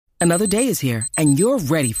Another day is here, and you're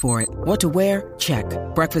ready for it. What to wear? Check.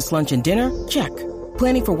 Breakfast, lunch, and dinner? Check.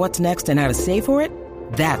 Planning for what's next and how to save for it?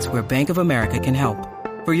 That's where Bank of America can help.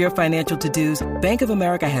 For your financial to-dos, Bank of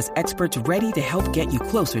America has experts ready to help get you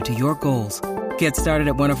closer to your goals. Get started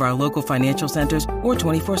at one of our local financial centers or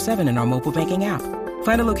 24/7 in our mobile banking app.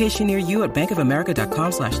 Find a location near you at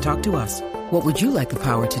bankofamerica.com/talktous. What would you like the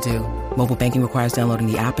power to do? Mobile banking requires downloading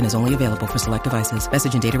the app and is only available for select devices.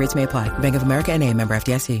 Message and data rates may apply. Bank of America N.A., member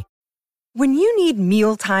FDIC. When you need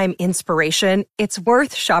mealtime inspiration, it's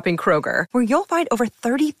worth shopping Kroger, where you'll find over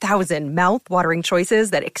 30,000 mouth-watering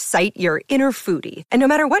choices that excite your inner foodie. And no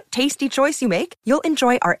matter what tasty choice you make, you'll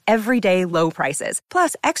enjoy our everyday low prices,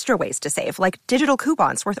 plus extra ways to save, like digital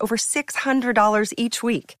coupons worth over $600 each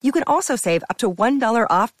week. You can also save up to $1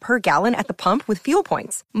 off per gallon at the pump with fuel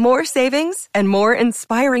points. More savings and more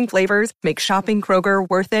inspiring flavors make shopping Kroger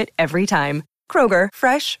worth it every time. Kroger,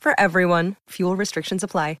 fresh for everyone. Fuel restrictions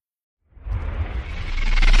apply.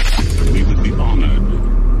 We would be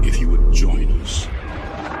honored if you would join us.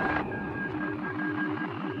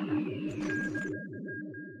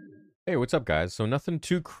 Hey, what's up, guys? So nothing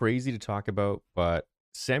too crazy to talk about, but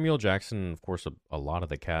Samuel Jackson, of course, a lot of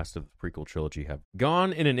the cast of the prequel trilogy have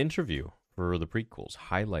gone in an interview for the prequels,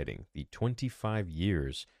 highlighting the 25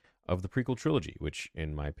 years of the prequel trilogy, which,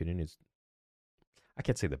 in my opinion, is, I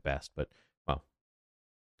can't say the best, but, well,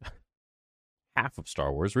 half of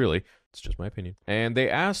Star Wars, really. It's just my opinion. And they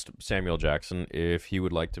asked Samuel Jackson if he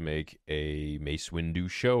would like to make a Mace Windu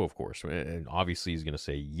show, of course. And obviously he's going to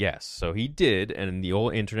say yes. So he did, and the whole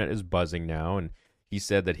internet is buzzing now, and he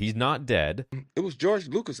said that he's not dead. It was George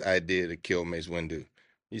Lucas' idea to kill Mace Windu.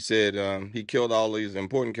 He said he killed all these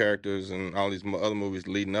important characters and all these other movies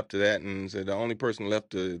leading up to that, and said the only person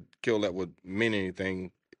left to kill that would mean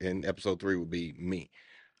anything in episode 3 would be me.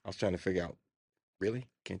 I was trying to figure out, really?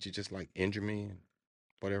 Can't you just, like, injure me and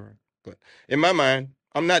whatever? But in my mind,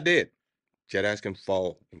 I'm not dead. Jedis can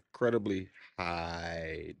fall incredibly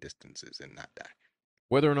high distances and not die.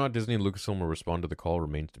 Whether or not Disney and Lucasfilm will respond to the call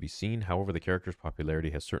remains to be seen. However, the character's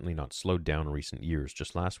popularity has certainly not slowed down in recent years.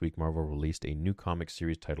 Just last week, Marvel released a new comic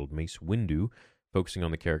series titled Mace Windu, focusing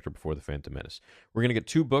on the character before the Phantom Menace. We're going to get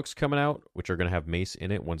 2 books coming out, which are going to have Mace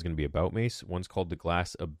in it. One's going to be about Mace. One's called The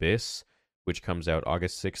Glass Abyss, which comes out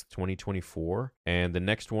August 6th, 2024. And the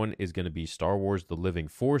next one is going to be Star Wars The Living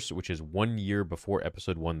Force, which is 1 year before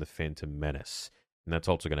Episode 1, The Phantom Menace. And that's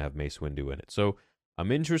also going to have Mace Windu in it. So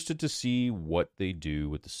I'm interested to see what they do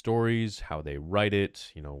with the stories, how they write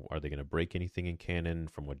it. You know, are they going to break anything in canon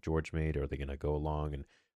from what George made? Or are they going to go along and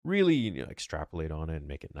really extrapolate on it and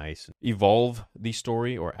make it nice and evolve the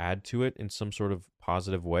story or add to it in some sort of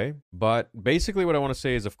positive way? But basically what I want to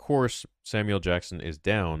say is, of course, Samuel Jackson is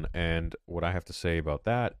down. And what I have to say about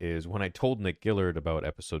that is, when I told Nick Gillard about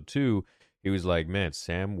episode 2, he was like, man,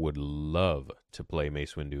 Sam would love to play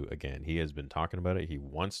Mace Windu again. He has been talking about it. He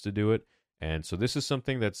wants to do it. And so this is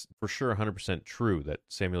something that's for sure 100% true, that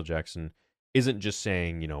Samuel Jackson isn't just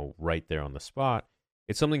saying, right there on the spot.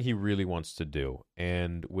 It's something he really wants to do.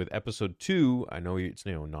 And with episode 2, I know it's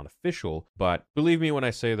not official, but believe me when I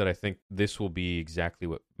say that I think this will be exactly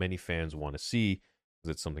what many fans want to see, because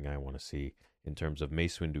it's something I want to see in terms of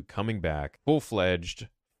Mace Windu coming back, full-fledged,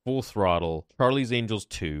 full throttle, Charlie's Angels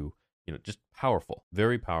 2, just powerful,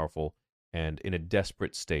 very powerful, and in a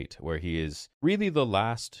desperate state where he is really the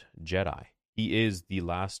last Jedi. He is the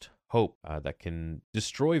last hope that can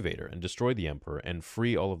destroy Vader and destroy the Emperor and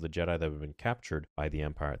free all of the Jedi that have been captured by the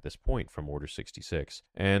Empire at this point from Order 66.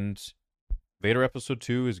 And Vader Episode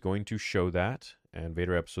 2 is going to show that, and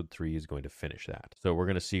Vader Episode 3 is going to finish that. So we're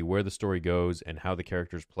going to see where the story goes and how the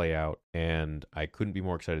characters play out, and I couldn't be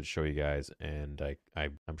more excited to show you guys, and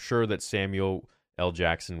I'm sure that Samuel L.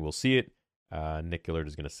 Jackson will see it. Nick Gillard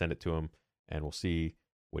is going to send it to him, and we'll see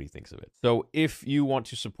what he thinks of it. So if you want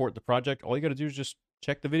to support the project, all you got to do is just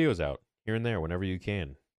check the videos out here and there whenever you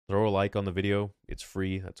can. Throw a like on the video. It's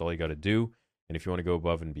free. That's all you got to do. And if you want to go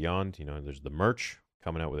above and beyond, there's the merch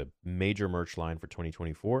coming out with a major merch line for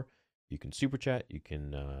 2024. You can super chat. You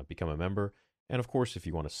can become a member. And of course, if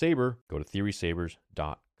you want a saber, go to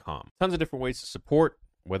theorysabers.com. Tons of different ways to support,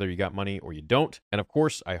 whether you got money or you don't. And of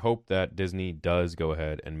course, I hope that Disney does go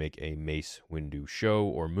ahead and make a Mace Windu show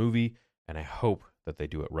or movie. And I hope that they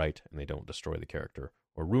do it right and they don't destroy the character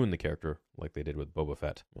or ruin the character like they did with Boba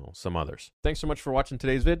Fett. Well, some others. Thanks so much for watching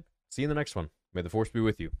today's vid. See you in the next one. May the Force be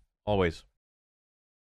with you. Always.